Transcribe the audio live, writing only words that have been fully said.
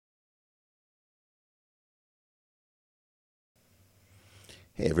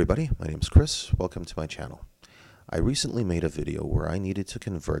Hey everybody, my name is Chris. Welcome to my channel. I recently made a video where I needed to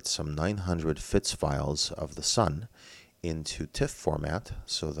convert some 900 FITS files of the sun into TIF format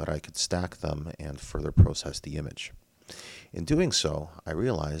so that I could stack them and further process the image. In doing so, I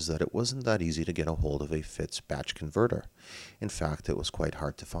realized that it wasn't that easy to get a hold of a FITS batch converter. In fact, it was quite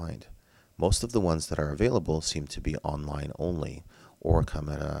hard to find. Most of the ones that are available seem to be online only or come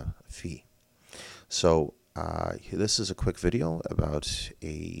at a fee. So this is a quick video about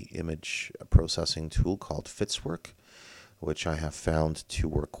a image processing tool called Fitswork, which I have found to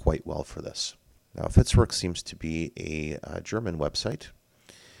work quite well for this. Now, Fitswork seems to be a German website.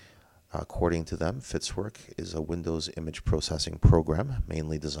 According to them, Fitswork is a Windows image processing program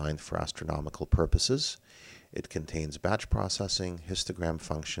mainly designed for astronomical purposes. It contains batch processing, histogram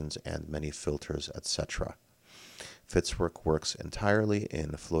functions, and many filters, etc. Fitswork works entirely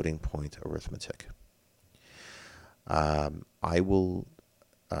in floating point arithmetic. I will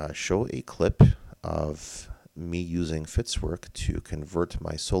show a clip of me using Fitswork to convert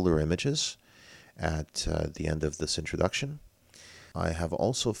my solar images at the end of this introduction. I have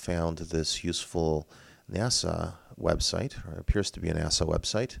also found this useful NASA website, or it appears to be a NASA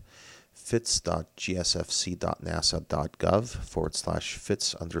website,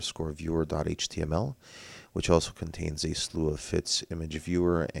 fits.gsfc.nasa.gov/fits_viewer.html, which also contains a slew of FITS image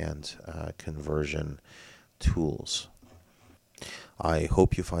viewer and conversion tools. I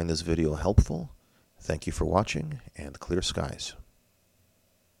hope you find this video helpful. Thank you for watching, and clear skies.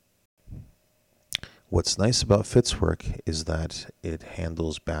 What's nice about Fitswork is that it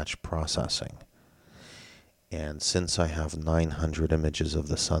handles batch processing. And since I have 900 images of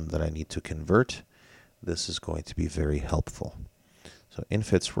the sun that I need to convert, this is going to be very helpful. So in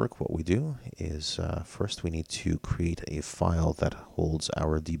Fitswork, what we do is first we need to create a file that holds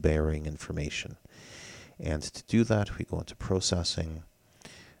our debayering information. And to do that, we go into Processing,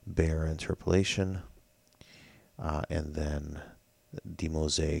 Bayer Interpolation, and then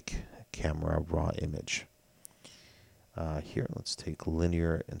Demosaic Camera Raw Image. Here, let's take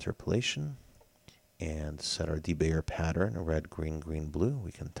Linear Interpolation and set our debayer pattern, red, green, green, blue.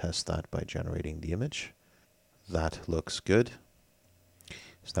 We can test that by generating the image. That looks good.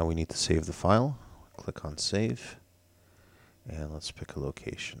 So now we need to save the file. Click on Save, and let's pick a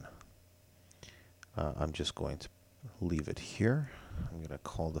location. I'm just going to leave it here. I'm going to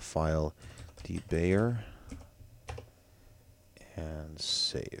call the file debayer and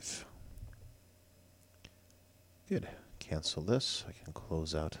save. Good. Cancel this. I can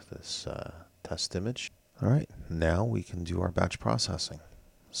close out this test image. All right, now we can do our batch processing.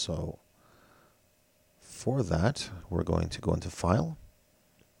 So for that, we're going to go into File,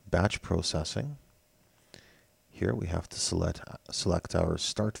 Batch Processing. Here we have to select our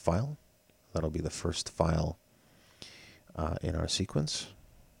start file. That'll be the first file in our sequence.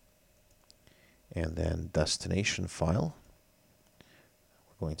 And then destination file.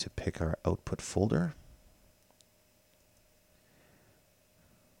 We're going to pick our output folder.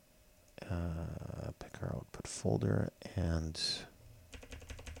 Pick our output folder and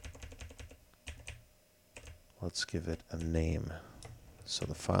let's give it a name. So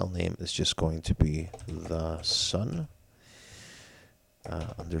the file name is just going to be the sun.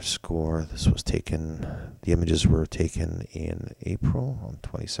 Underscore, this was taken, the images were taken in April on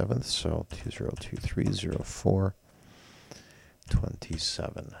 27th, so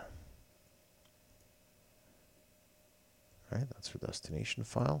 2023-04-27. Alright, that's our destination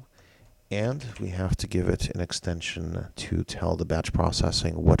file. And we have to give it an extension to tell the batch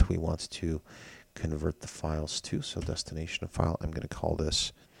processing what we want to convert the files to. So destination file, I'm going to call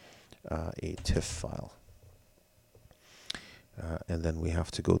this a TIF file. And then we have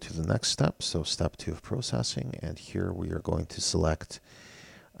to go to the next step, so step 2 of processing, and here we are going to select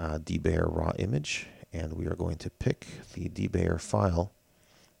debayer raw image, and we are going to pick the debayer file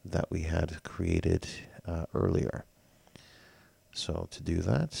that we had created earlier. So to do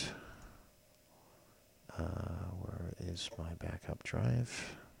that, where is my backup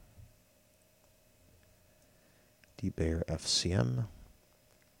drive? Debayer FCM,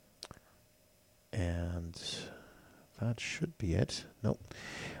 and that should be it. Nope.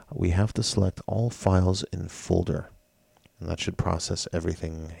 We have to select all files in folder, and that should process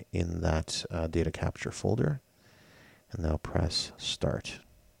everything in that data capture folder. And now press Start.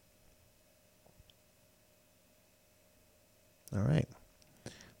 All right.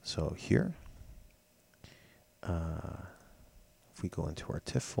 So here, if we go into our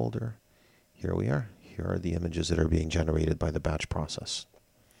TIFF folder, here we are. Here are the images that are being generated by the batch process.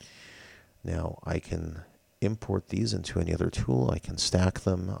 Now I can import these into any other tool. I can stack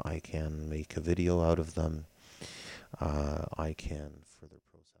them. I can make a video out of them. I can further